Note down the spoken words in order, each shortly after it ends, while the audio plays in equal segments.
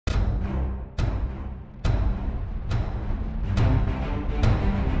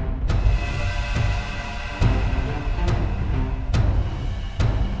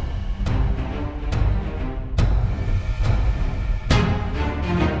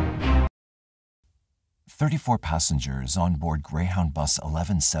34 passengers on board Greyhound Bus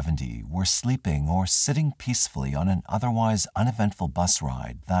 1170 were sleeping or sitting peacefully on an otherwise uneventful bus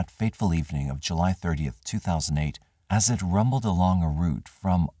ride that fateful evening of July 30th, 2008, as it rumbled along a route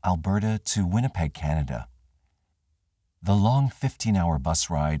from Alberta to Winnipeg, Canada. The long 15-hour bus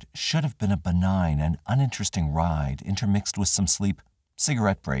ride should have been a benign and uninteresting ride intermixed with some sleep,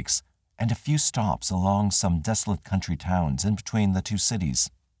 cigarette breaks, and a few stops along some desolate country towns in between the two cities.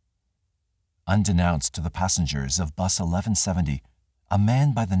 Unbeknownst to the passengers of Bus 1170, a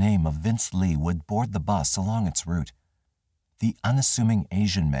man by the name of Vince Lee would board the bus along its route. The unassuming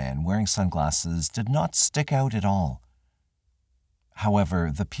Asian man wearing sunglasses did not stick out at all.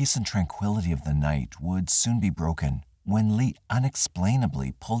 However, the peace and tranquility of the night would soon be broken when Lee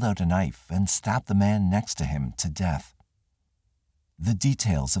unexplainably pulled out a knife and stabbed the man next to him to death. The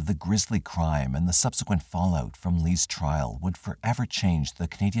details of the grisly crime and the subsequent fallout from Lee's trial would forever change the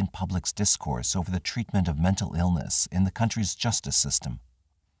Canadian public's discourse over the treatment of mental illness in the country's justice system.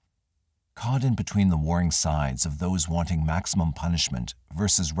 Caught in between the warring sides of those wanting maximum punishment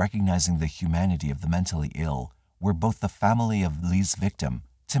versus recognizing the humanity of the mentally ill were both the family of Lee's victim,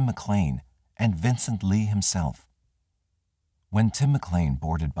 Tim McLean, and Vincent Lee himself. When Tim McLean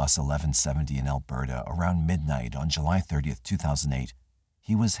boarded Bus 1170 in Alberta around midnight on July 30th, 2008,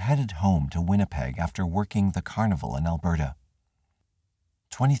 he was headed home to Winnipeg after working the Carnival in Alberta.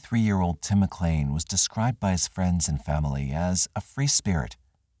 23-year-old Tim McLean was described by his friends and family as a free spirit.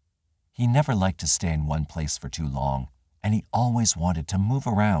 He never liked to stay in one place for too long, and he always wanted to move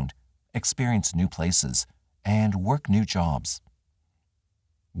around, experience new places, and work new jobs.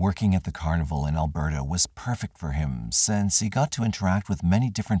 Working at the Carnival in Alberta was perfect for him since he got to interact with many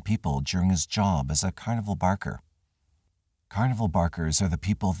different people during his job as a carnival barker. Carnival barkers are the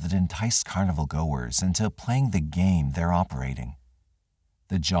people that entice carnival goers into playing the game they're operating.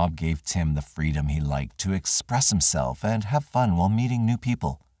 The job gave Tim the freedom he liked to express himself and have fun while meeting new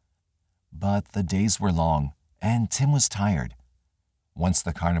people. But the days were long, and Tim was tired. Once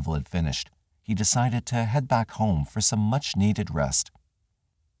the carnival had finished, he decided to head back home for some much-needed rest.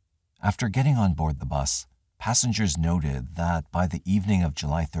 After getting on board the bus, passengers noted that by the evening of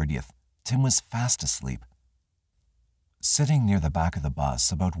July 30th, Tim was fast asleep. Sitting near the back of the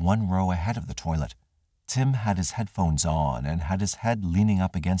bus, about one row ahead of the toilet, Tim had his headphones on and had his head leaning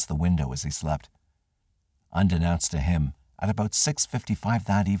up against the window as he slept. Unbeknownst to him, at about 6:55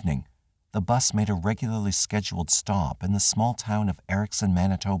 that evening, the bus made a regularly scheduled stop in the small town of Erickson,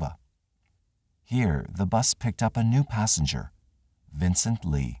 Manitoba. Here, the bus picked up a new passenger, Vincent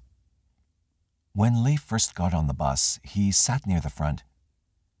Lee. When Lee first got on the bus, he sat near the front.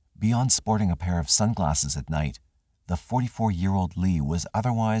 Beyond sporting a pair of sunglasses at night, the 44-year-old Lee was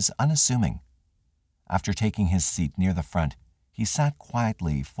otherwise unassuming. After taking his seat near the front, he sat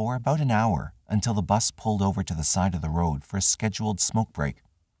quietly for about an hour until the bus pulled over to the side of the road for a scheduled smoke break.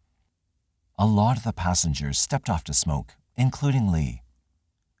 A lot of the passengers stepped off to smoke, including Lee.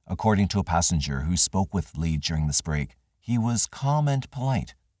 According to a passenger who spoke with Lee during this break, he was calm and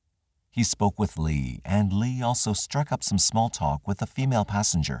polite. He spoke with Lee, and Lee also struck up some small talk with a female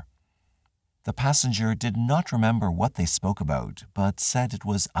passenger. The passenger did not remember what they spoke about, but said it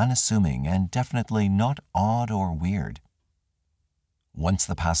was unassuming and definitely not odd or weird. Once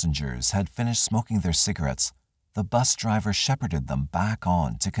the passengers had finished smoking their cigarettes, the bus driver shepherded them back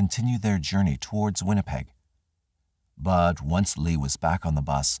on to continue their journey towards Winnipeg. But once Lee was back on the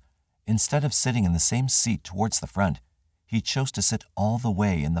bus, instead of sitting in the same seat towards the front, he chose to sit all the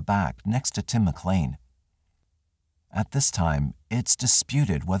way in the back next to Tim McLean. At this time, it's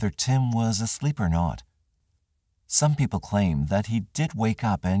disputed whether Tim was asleep or not. Some people claim that he did wake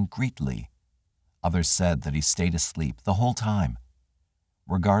up and greet Lee. Others said that he stayed asleep the whole time.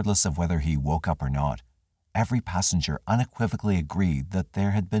 Regardless of whether he woke up or not, every passenger unequivocally agreed that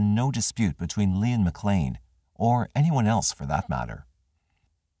there had been no dispute between Lee and McLean, or anyone else for that matter.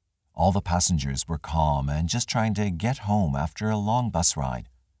 All the passengers were calm and just trying to get home after a long bus ride.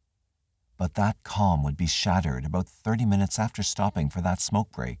 But that calm would be shattered about 30 minutes after stopping for that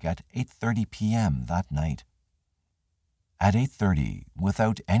smoke break at 8:30 p.m. that night. At 8:30,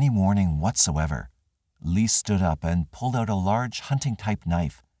 without any warning whatsoever, Lee stood up and pulled out a large hunting-type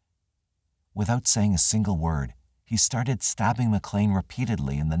knife. Without saying a single word, he started stabbing McLean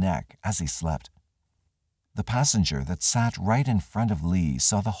repeatedly in the neck as he slept. The passenger that sat right in front of Lee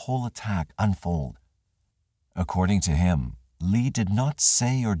saw the whole attack unfold. According to him, Lee did not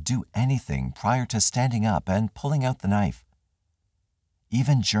say or do anything prior to standing up and pulling out the knife.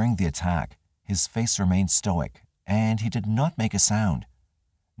 Even during the attack, his face remained stoic, and he did not make a sound,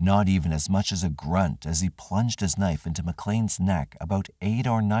 not even as much as a grunt as he plunged his knife into McLean's neck about 8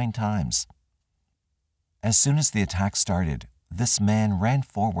 or 9 times. As soon as the attack started, this man ran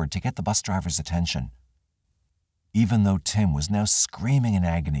forward to get the bus driver's attention. Even though Tim was now screaming in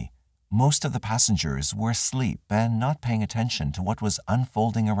agony, most of the passengers were asleep and not paying attention to what was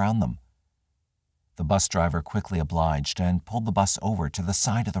unfolding around them. The bus driver quickly obliged and pulled the bus over to the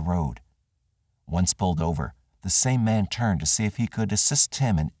side of the road. Once pulled over, the same man turned to see if he could assist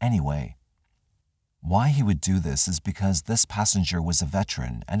Tim in any way. Why he would do this is because this passenger was a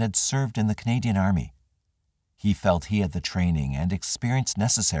veteran and had served in the Canadian Army. He felt he had the training and experience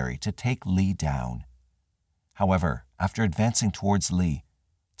necessary to take Lee down. However, after advancing towards Lee,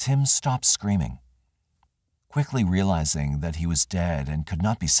 Tim stopped screaming. Quickly realizing that he was dead and could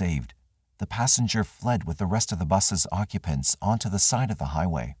not be saved, the passenger fled with the rest of the bus's occupants onto the side of the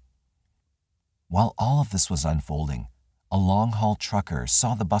highway. While all of this was unfolding, a long-haul trucker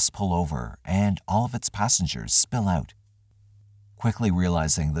saw the bus pull over and all of its passengers spill out. Quickly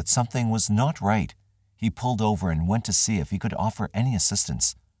realizing that something was not right, he pulled over and went to see if he could offer any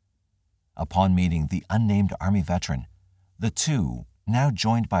assistance. Upon meeting the unnamed Army veteran, the two, now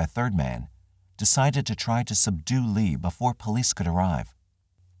joined by a third man, decided to try to subdue Lee before police could arrive.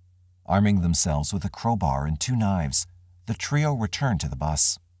 Arming themselves with a crowbar and 2 knives, the trio returned to the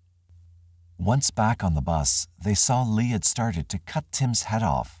bus. Once back on the bus, they saw Lee had started to cut Tim's head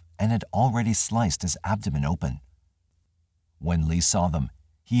off and had already sliced his abdomen open. When Lee saw them,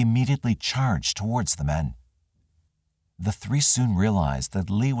 he immediately charged towards the men. The 3 soon realized that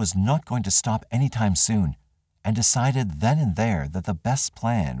Lee was not going to stop anytime soon and decided then and there that the best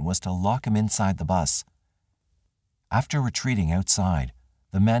plan was to lock him inside the bus. After retreating outside,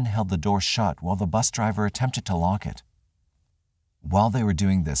 the men held the door shut while the bus driver attempted to lock it. While they were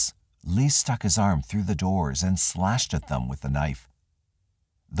doing this, Lee stuck his arm through the doors and slashed at them with the knife.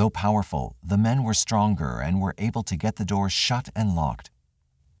 Though powerful, the men were stronger and were able to get the doors shut and locked.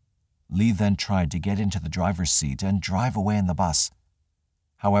 Lee then tried to get into the driver's seat and drive away in the bus.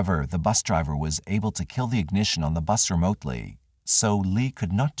 However, the bus driver was able to kill the ignition on the bus remotely, so Lee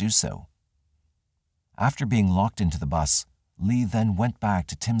could not do so. After being locked into the bus, Lee then went back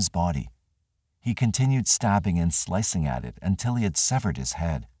to Tim's body. He continued stabbing and slicing at it until he had severed his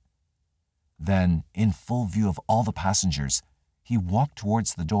head. Then, in full view of all the passengers, he walked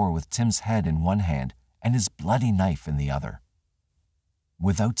towards the door with Tim's head in one hand and his bloody knife in the other.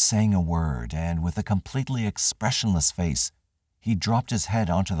 Without saying a word and with a completely expressionless face, he dropped his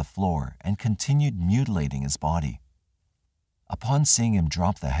head onto the floor and continued mutilating his body. Upon seeing him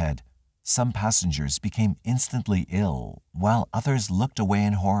drop the head, some passengers became instantly ill, while others looked away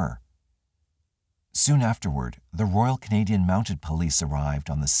in horror. Soon afterward, the Royal Canadian Mounted Police arrived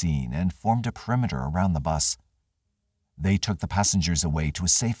on the scene and formed a perimeter around the bus. They took the passengers away to a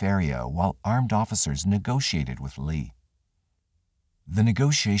safe area while armed officers negotiated with Lee. The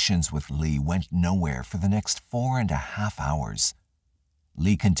negotiations with Lee went nowhere for the next 4.5 hours.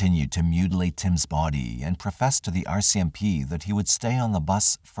 Lee continued to mutilate Tim's body and professed to the RCMP that he would stay on the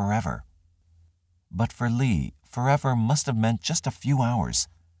bus forever. But for Lee, forever must have meant just a few hours,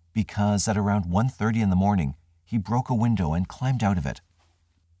 because at around 1:30 in the morning, he broke a window and climbed out of it.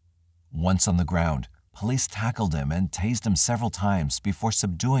 Once on the ground, police tackled him and tased him several times before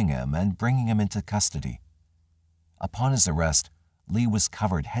subduing him and bringing him into custody. Upon his arrest, Lee was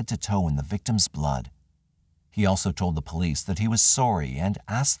covered head to toe in the victim's blood. He also told the police that he was sorry and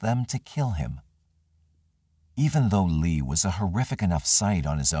asked them to kill him. Even though Lee was a horrific enough sight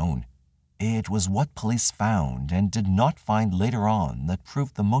on his own, it was what police found and did not find later on that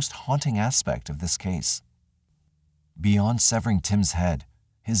proved the most haunting aspect of this case. Beyond severing Tim's head,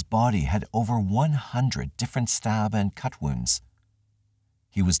 his body had over 100 different stab and cut wounds.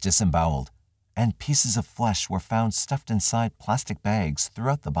 He was disemboweled, and pieces of flesh were found stuffed inside plastic bags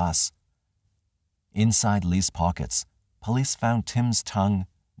throughout the bus. Inside Lee's pockets, police found Tim's tongue,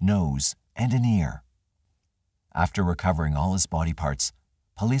 nose, and an ear. After recovering all his body parts,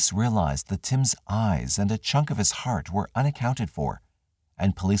 police realized that Tim's eyes and a chunk of his heart were unaccounted for,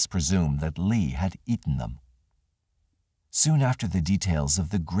 and police presumed that Lee had eaten them. Soon after the details of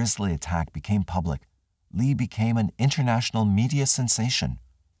the grisly attack became public, Lee became an international media sensation.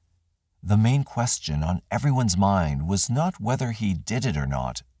 The main question on everyone's mind was not whether he did it or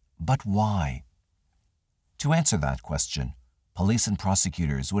not, but why. To answer that question, police and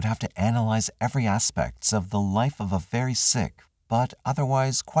prosecutors would have to analyze every aspect of the life of a very sick, but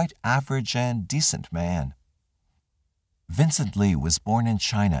otherwise quite average and decent man. Vincent Lee was born in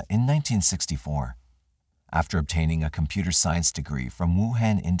China in 1964. After obtaining a computer science degree from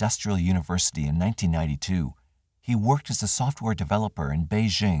Wuhan Industrial University in 1992, he worked as a software developer in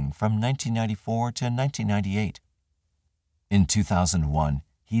Beijing from 1994 to 1998. In 2001,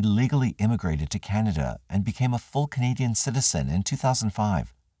 he legally immigrated to Canada and became a full Canadian citizen in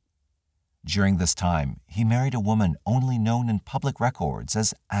 2005. During this time, he married a woman only known in public records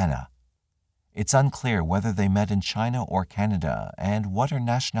as Anna. It's unclear whether they met in China or Canada and what her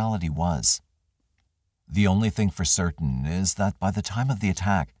nationality was. The only thing for certain is that by the time of the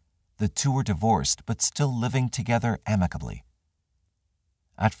attack, the two were divorced but still living together amicably.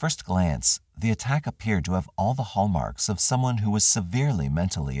 At first glance, the attack appeared to have all the hallmarks of someone who was severely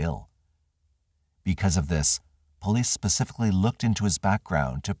mentally ill. Because of this, police specifically looked into his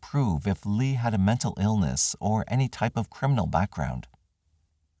background to prove if Lee had a mental illness or any type of criminal background.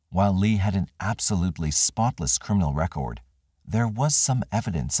 While Lee had an absolutely spotless criminal record, there was some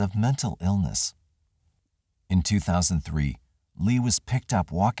evidence of mental illness. In 2003, Lee was picked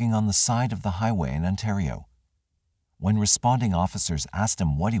up walking on the side of the highway in Ontario. When responding officers asked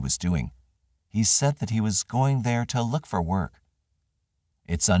him what he was doing, he said that he was going there to look for work.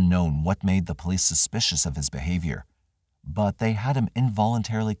 It's unknown what made the police suspicious of his behavior, but they had him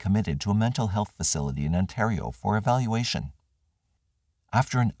involuntarily committed to a mental health facility in Ontario for evaluation.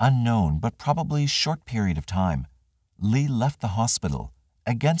 After an unknown but probably short period of time, Lee left the hospital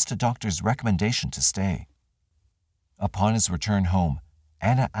against a doctor's recommendation to stay. Upon his return home,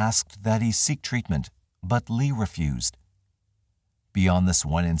 Anna asked that he seek treatment, but Lee refused. Beyond this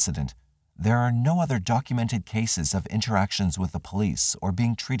one incident, there are no other documented cases of interactions with the police or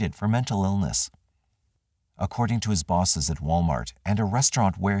being treated for mental illness. According to his bosses at Walmart and a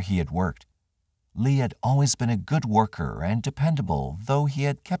restaurant where he had worked, Lee had always been a good worker and dependable, though he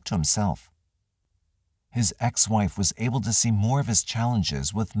had kept to himself. His ex-wife was able to see more of his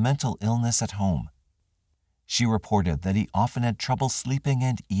challenges with mental illness at home. She reported that he often had trouble sleeping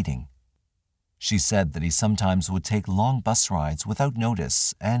and eating. She said that he sometimes would take long bus rides without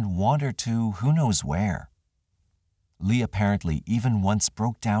notice and wander to who knows where. Lee apparently even once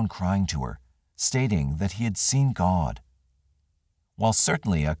broke down crying to her, stating that he had seen God. While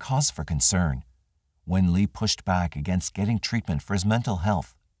certainly a cause for concern, when Lee pushed back against getting treatment for his mental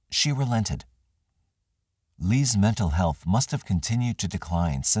health, she relented. Lee's mental health must have continued to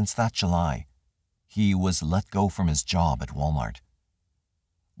decline since that July. He was let go from his job at Walmart.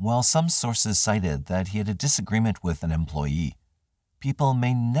 While some sources cited that he had a disagreement with an employee, people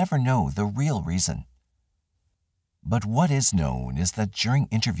may never know the real reason. But what is known is that during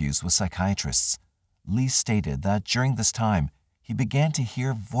interviews with psychiatrists, Lee stated that during this time he began to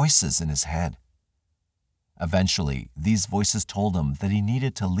hear voices in his head. Eventually, these voices told him that he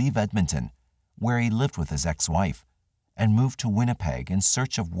needed to leave Edmonton, where he lived with his ex-wife, and move to Winnipeg in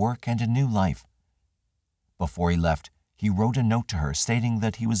search of work and a new life. Before he left, he wrote a note to her stating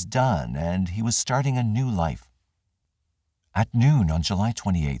that he was done and he was starting a new life. At noon on July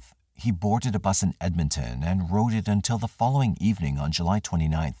 28th, he boarded a bus in Edmonton and rode it until the following evening on July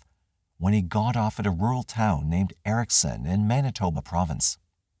 29th, when he got off at a rural town named Erickson in Manitoba province.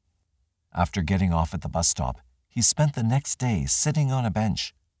 After getting off at the bus stop, he spent the next day sitting on a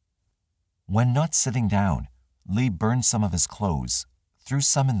bench. When not sitting down, Lee burned some of his clothes, threw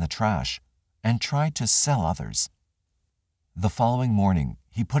some in the trash, and tried to sell others. The following morning,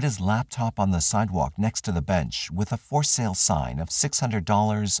 he put his laptop on the sidewalk next to the bench with a for sale sign of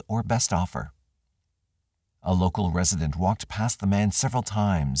 $600 or best offer. A local resident walked past the man several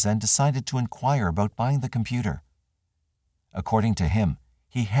times and decided to inquire about buying the computer. According to him,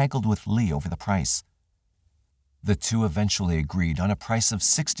 he haggled with Lee over the price. The two eventually agreed on a price of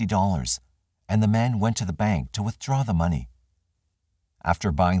 $60, and the man went to the bank to withdraw the money.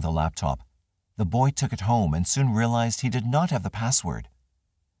 After buying the laptop, the boy took it home and soon realized he did not have the password.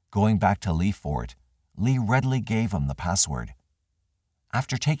 Going back to Lee for it, Lee readily gave him the password.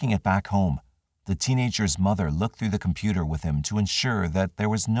 After taking it back home, the teenager's mother looked through the computer with him to ensure that there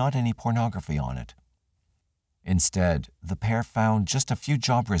was not any pornography on it. Instead, the pair found just a few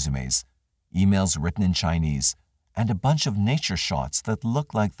job resumes, emails written in Chinese, and a bunch of nature shots that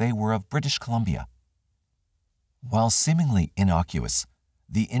looked like they were of British Columbia. While seemingly innocuous,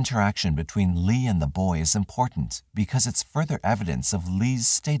 the interaction between Lee and the boy is important because it's further evidence of Lee's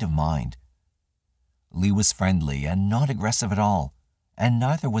state of mind. Lee was friendly and not aggressive at all, and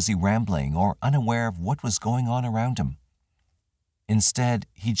neither was he rambling or unaware of what was going on around him. Instead,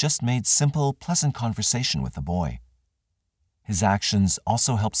 he just made simple, pleasant conversation with the boy. His actions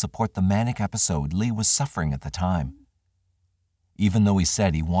also helped support the manic episode Lee was suffering at the time. Even though he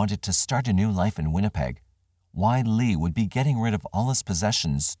said he wanted to start a new life in Winnipeg, why Lee would be getting rid of all his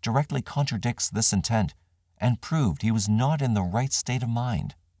possessions directly contradicts this intent and proved he was not in the right state of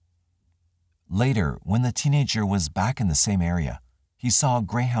mind. Later, when the teenager was back in the same area, he saw a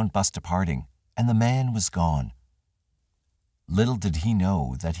Greyhound bus departing, and the man was gone. Little did he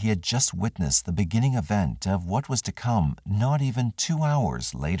know that he had just witnessed the beginning event of what was to come not even 2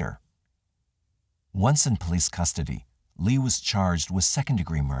 hours later. Once in police custody, Lee was charged with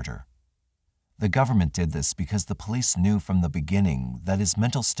second-degree murder. The government did this because the police knew from the beginning that his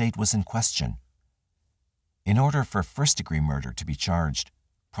mental state was in question. In order for first-degree murder to be charged,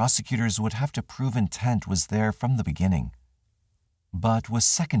 prosecutors would have to prove intent was there from the beginning. But with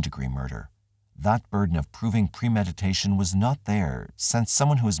second-degree murder, that burden of proving premeditation was not there, since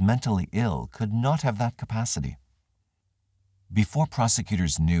someone who is mentally ill could not have that capacity. Before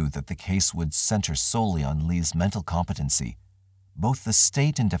prosecutors knew that the case would center solely on Lee's mental competency, both the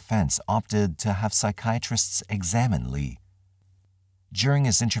state and defense opted to have psychiatrists examine Lee. During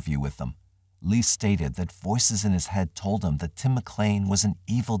his interview with them, Lee stated that voices in his head told him that Tim McLean was an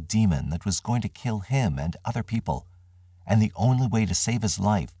evil demon that was going to kill him and other people, and the only way to save his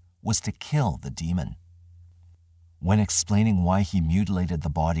life was to kill the demon. When explaining why he mutilated the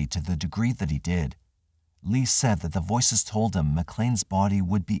body to the degree that he did, Lee said that the voices told him McLean's body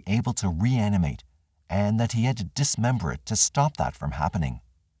would be able to reanimate and that he had to dismember it to stop that from happening.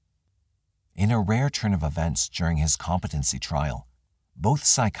 In a rare turn of events during his competency trial, both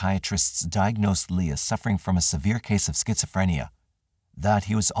psychiatrists diagnosed Lee as suffering from a severe case of schizophrenia, that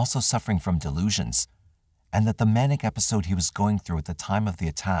he was also suffering from delusions, and that the manic episode he was going through at the time of the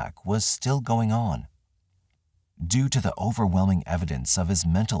attack was still going on. Due to the overwhelming evidence of his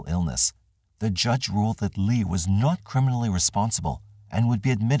mental illness, the judge ruled that Lee was not criminally responsible and would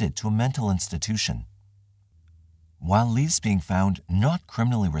be admitted to a mental institution. While Lee's being found not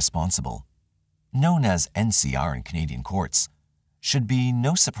criminally responsible, known as NCR in Canadian courts, should be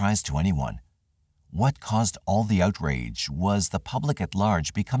no surprise to anyone. What caused all the outrage was the public at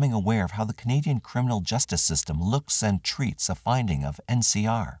large becoming aware of how the Canadian criminal justice system looks and treats a finding of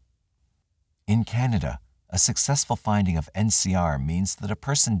NCR. In Canada, a successful finding of NCR means that a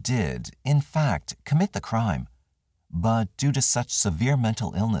person did, in fact, commit the crime, but due to such severe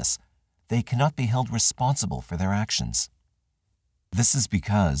mental illness, they cannot be held responsible for their actions. This is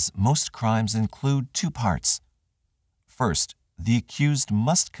because most crimes include two parts. First, the accused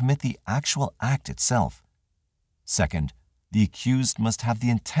must commit the actual act itself. Second, the accused must have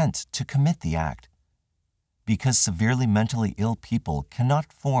the intent to commit the act. Because severely mentally ill people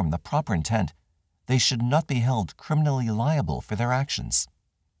cannot form the proper intent, they should not be held criminally liable for their actions.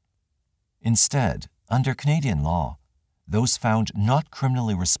 Instead, under Canadian law, those found not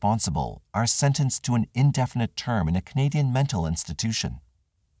criminally responsible are sentenced to an indefinite term in a Canadian mental institution.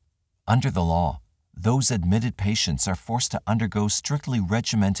 Under the law, those admitted patients are forced to undergo strictly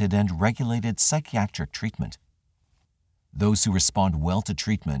regimented and regulated psychiatric treatment. Those who respond well to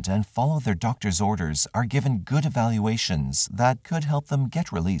treatment and follow their doctor's orders are given good evaluations that could help them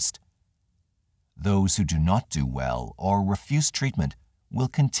get released. Those who do not do well or refuse treatment will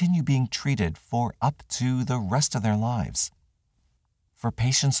continue being treated for up to the rest of their lives. For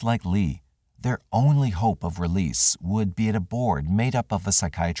patients like Lee, their only hope of release would be at a board made up of a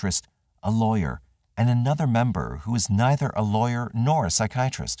psychiatrist, a lawyer, and another member who is neither a lawyer nor a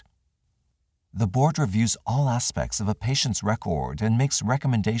psychiatrist. The board reviews all aspects of a patient's record and makes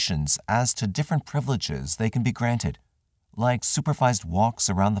recommendations as to different privileges they can be granted, like supervised walks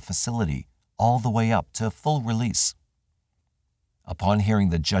around the facility all the way up to full release. Upon hearing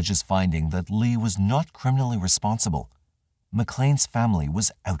the judge's finding that Lee was not criminally responsible, McLean's family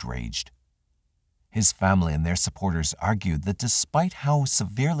was outraged. His family and their supporters argued that despite how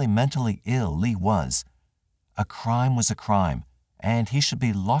severely mentally ill Lee was, a crime was a crime, and he should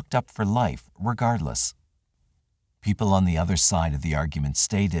be locked up for life regardless. People on the other side of the argument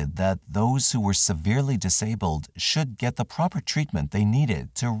stated that those who were severely disabled should get the proper treatment they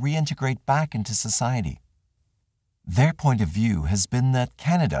needed to reintegrate back into society. Their point of view has been that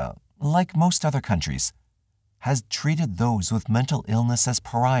Canada, like most other countries, has treated those with mental illness as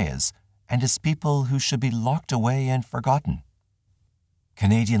pariahs and as people who should be locked away and forgotten.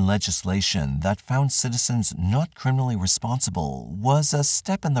 Canadian legislation that found citizens not criminally responsible was a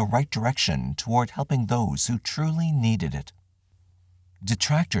step in the right direction toward helping those who truly needed it.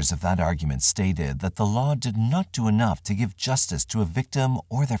 Detractors of that argument stated that the law did not do enough to give justice to a victim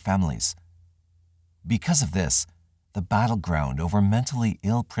or their families. Because of this, the battleground over mentally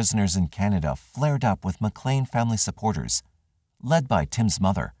ill prisoners in Canada flared up with McLean family supporters, led by Tim's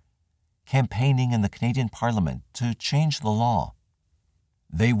mother, campaigning in the Canadian Parliament to change the law.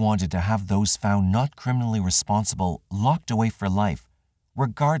 They wanted to have those found not criminally responsible locked away for life,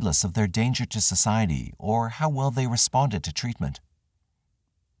 regardless of their danger to society or how well they responded to treatment.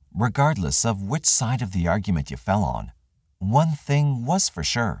 Regardless of which side of the argument you fell on, one thing was for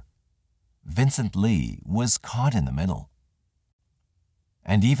sure. Vincent Lee was caught in the middle.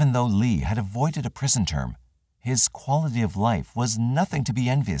 And even though Lee had avoided a prison term, his quality of life was nothing to be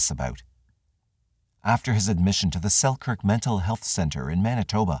envious about. After his admission to the Selkirk Mental Health Center in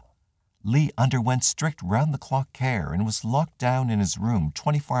Manitoba, Lee underwent strict round-the-clock care and was locked down in his room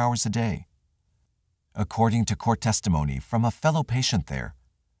 24 hours a day. According to court testimony from a fellow patient there,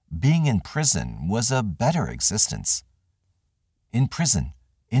 being in prison was a better existence. In prison,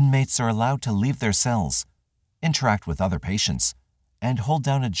 inmates are allowed to leave their cells, interact with other patients, and hold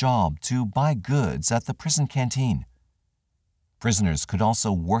down a job to buy goods at the prison canteen. Prisoners could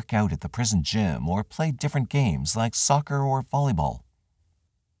also work out at the prison gym or play different games like soccer or volleyball.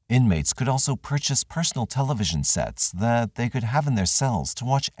 Inmates could also purchase personal television sets that they could have in their cells to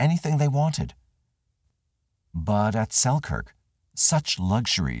watch anything they wanted. But at Selkirk, such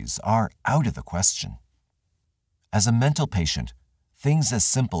luxuries are out of the question. As a mental patient, things as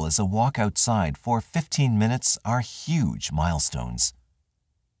simple as a walk outside for 15 minutes are huge milestones.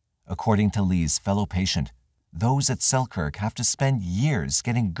 According to Lee's fellow patient, those at Selkirk have to spend years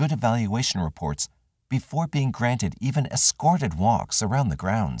getting good evaluation reports before being granted even escorted walks around the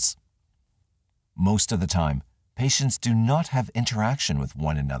grounds. Most of the time, patients do not have interaction with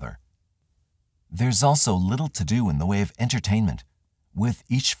one another. There's also little to do in the way of entertainment, with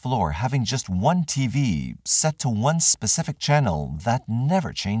each floor having just one TV set to one specific channel that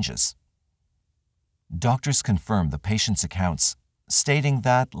never changes. Doctors confirm the patient's accounts, stating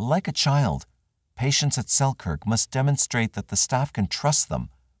that, like a child, patients at Selkirk must demonstrate that the staff can trust them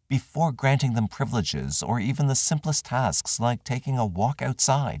before granting them privileges or even the simplest tasks like taking a walk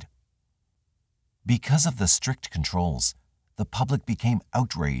outside. Because of the strict controls, the public became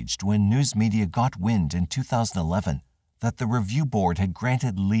outraged when news media got wind in 2011 that the review board had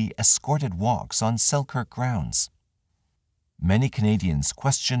granted Lee escorted walks on Selkirk grounds. Many Canadians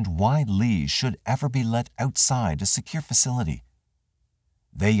questioned why Lee should ever be let outside a secure facility.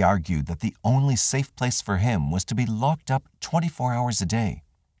 They argued that the only safe place for him was to be locked up 24 hours a day.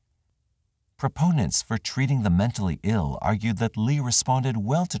 Proponents for treating the mentally ill argued that Lee responded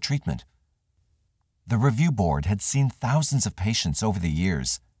well to treatment. The review board had seen thousands of patients over the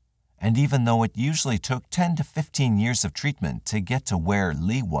years, and even though it usually took 10 to 15 years of treatment to get to where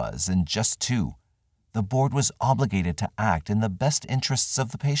Lee was in just 2, the board was obligated to act in the best interests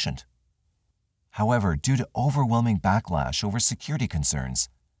of the patient. However, due to overwhelming backlash over security concerns,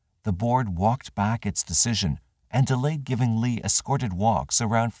 the board walked back its decision and delayed giving Lee escorted walks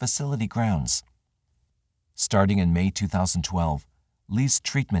around facility grounds. Starting in May 2012, Lee's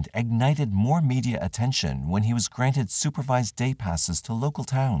treatment ignited more media attention when he was granted supervised day passes to local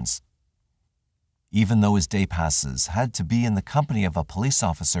towns. Even though his day passes had to be in the company of a police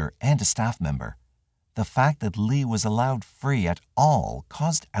officer and a staff member, the fact that Lee was allowed free at all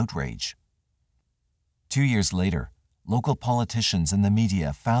caused outrage. 2 years later, local politicians and the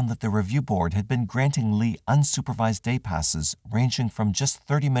media found that the review board had been granting Lee unsupervised day passes ranging from just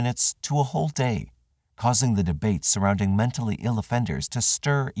 30 minutes to a whole day, causing the debate surrounding mentally ill offenders to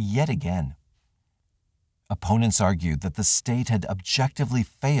stir yet again. Opponents argued that the state had objectively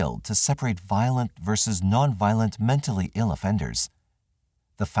failed to separate violent versus nonviolent mentally ill offenders.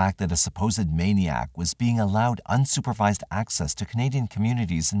 The fact that a supposed maniac was being allowed unsupervised access to Canadian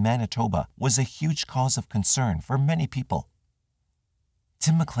communities in Manitoba was a huge cause of concern for many people.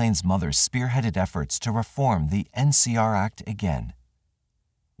 Tim McLean's mother spearheaded efforts to reform the NCR Act again.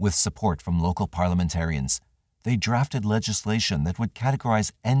 With support from local parliamentarians, they drafted legislation that would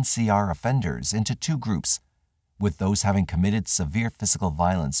categorize NCR offenders into 2 groups, with those having committed severe physical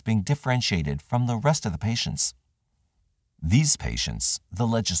violence being differentiated from the rest of the patients. These patients, the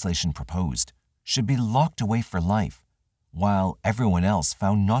legislation proposed, should be locked away for life, while everyone else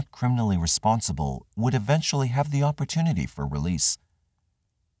found not criminally responsible would eventually have the opportunity for release.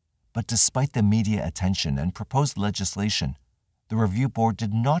 But despite the media attention and proposed legislation, the review board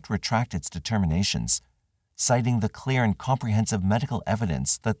did not retract its determinations, citing the clear and comprehensive medical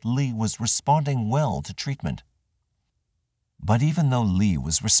evidence that Lee was responding well to treatment. But even though Lee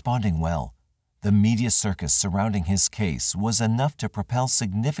was responding well, the media circus surrounding his case was enough to propel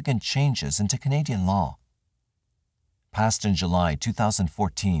significant changes into Canadian law. Passed in July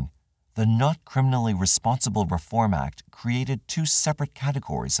 2014, the Not Criminally Responsible Reform Act created 2 separate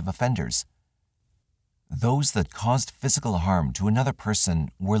categories of offenders. Those that caused physical harm to another person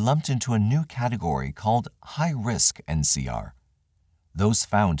were lumped into a new category called high-risk NCR. Those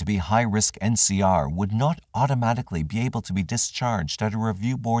found to be high-risk NCR would not automatically be able to be discharged at a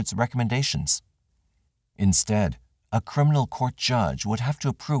review board's recommendations. Instead, a criminal court judge would have to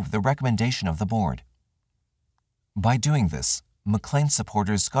approve the recommendation of the board. By doing this, McLean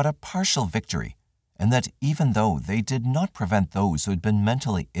supporters got a partial victory, and that even though they did not prevent those who had been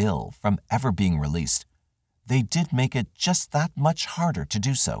mentally ill from ever being released, they did make it just that much harder to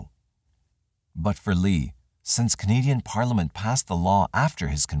do so. But for Lee, since Canadian Parliament passed the law after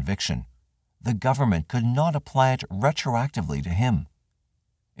his conviction, the government could not apply it retroactively to him.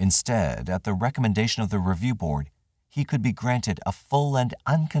 Instead, at the recommendation of the Review Board, he could be granted a full and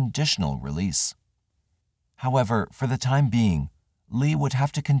unconditional release. However, for the time being, Lee would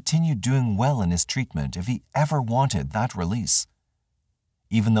have to continue doing well in his treatment if he ever wanted that release.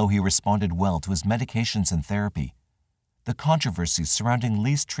 Even though he responded well to his medications and therapy, the controversy surrounding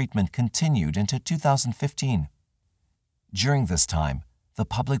Lee's treatment continued into 2015. During this time, the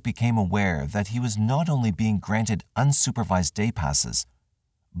public became aware that he was not only being granted unsupervised day passes,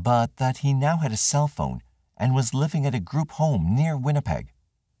 but that he now had a cell phone and was living at a group home near Winnipeg.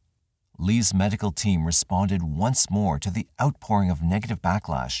 Lee's medical team responded once more to the outpouring of negative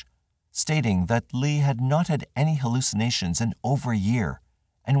backlash, stating that Lee had not had any hallucinations in over a year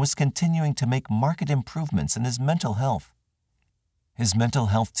and was continuing to make marked improvements in his mental health. His mental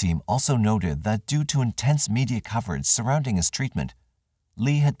health team also noted that due to intense media coverage surrounding his treatment,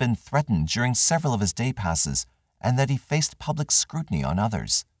 Lee had been threatened during several of his day passes and that he faced public scrutiny on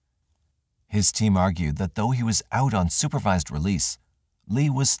others. His team argued that though he was out on supervised release, Lee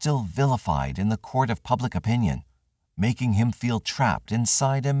was still vilified in the court of public opinion, making him feel trapped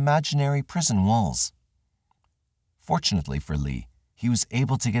inside imaginary prison walls. Fortunately for Lee, he was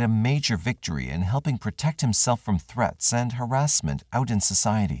able to get a major victory in helping protect himself from threats and harassment out in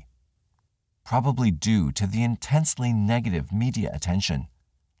society. Probably due to the intensely negative media attention,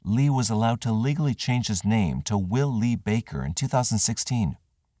 Lee was allowed to legally change his name to Will Lee Baker in 2016.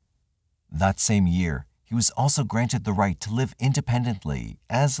 That same year, he was also granted the right to live independently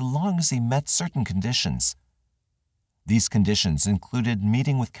as long as he met certain conditions. These conditions included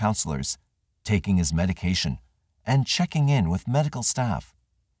meeting with counselors, taking his medication, and checking in with medical staff.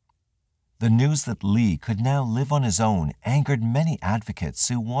 The news that Lee could now live on his own angered many advocates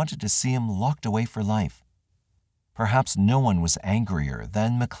who wanted to see him locked away for life. Perhaps no one was angrier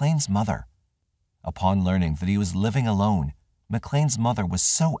than McLean's mother. Upon learning that he was living alone, McLean's mother was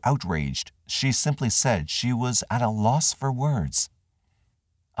so outraged, she simply said she was at a loss for words.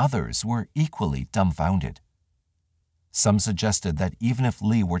 Others were equally dumbfounded. Some suggested that even if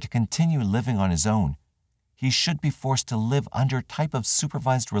Lee were to continue living on his own, he should be forced to live under type of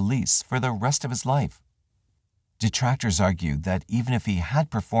supervised release for the rest of his life. Detractors argued that even if he had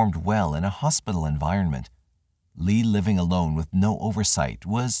performed well in a hospital environment, Lee living alone with no oversight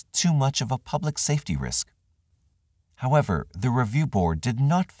was too much of a public safety risk. However, the Review Board did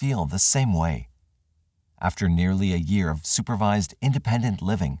not feel the same way. After nearly a year of supervised independent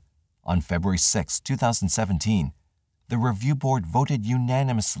living, on February 6, 2017, the Review Board voted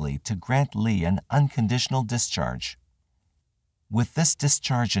unanimously to grant Lee an unconditional discharge. With this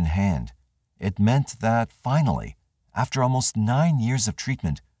discharge in hand, it meant that finally, after almost 9 years of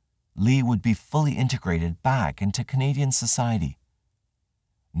treatment, Lee would be fully integrated back into Canadian society.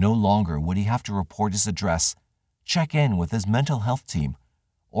 No longer would he have to report his address, check in with his mental health team,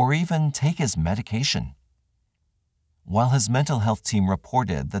 or even take his medication. While his mental health team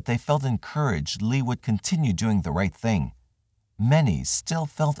reported that they felt encouraged Lee would continue doing the right thing, many still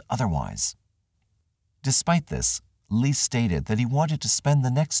felt otherwise. Despite this, Lee stated that he wanted to spend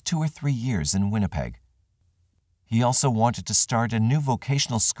the next 2 or 3 years in Winnipeg. He also wanted to start a new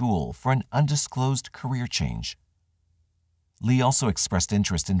vocational school for an undisclosed career change. Lee also expressed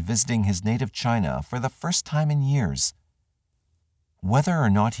interest in visiting his native China for the first time in years. Whether or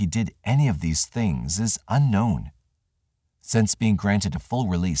not he did any of these things is unknown. Since being granted a full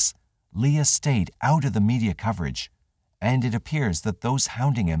release, Lee has stayed out of the media coverage, and it appears that those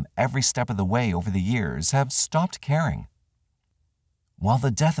hounding him every step of the way over the years have stopped caring. While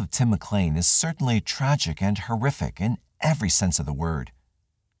the death of Tim McLean is certainly tragic and horrific in every sense of the word,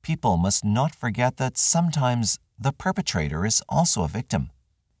 people must not forget that sometimes the perpetrator is also a victim.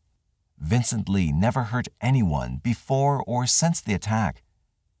 Vincent Lee never hurt anyone before or since the attack,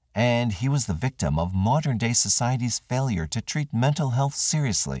 and he was the victim of modern-day society's failure to treat mental health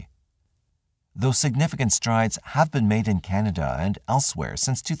seriously. Though significant strides have been made in Canada and elsewhere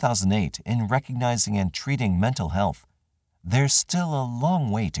since 2008 in recognizing and treating mental health, there's still a long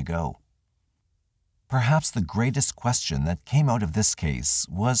way to go. Perhaps the greatest question that came out of this case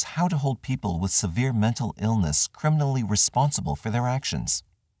was how to hold people with severe mental illness criminally responsible for their actions.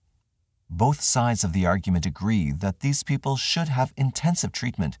 Both sides of the argument agree that these people should have intensive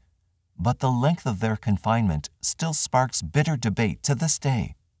treatment, but the length of their confinement still sparks bitter debate to this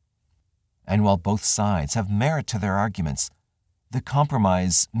day. And while both sides have merit to their arguments, the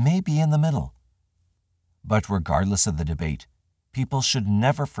compromise may be in the middle. But regardless of the debate, people should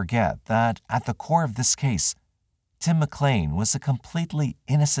never forget that at the core of this case, Tim McLean was a completely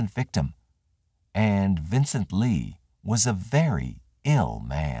innocent victim, and Vincent Lee was a very ill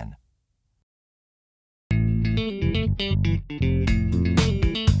man.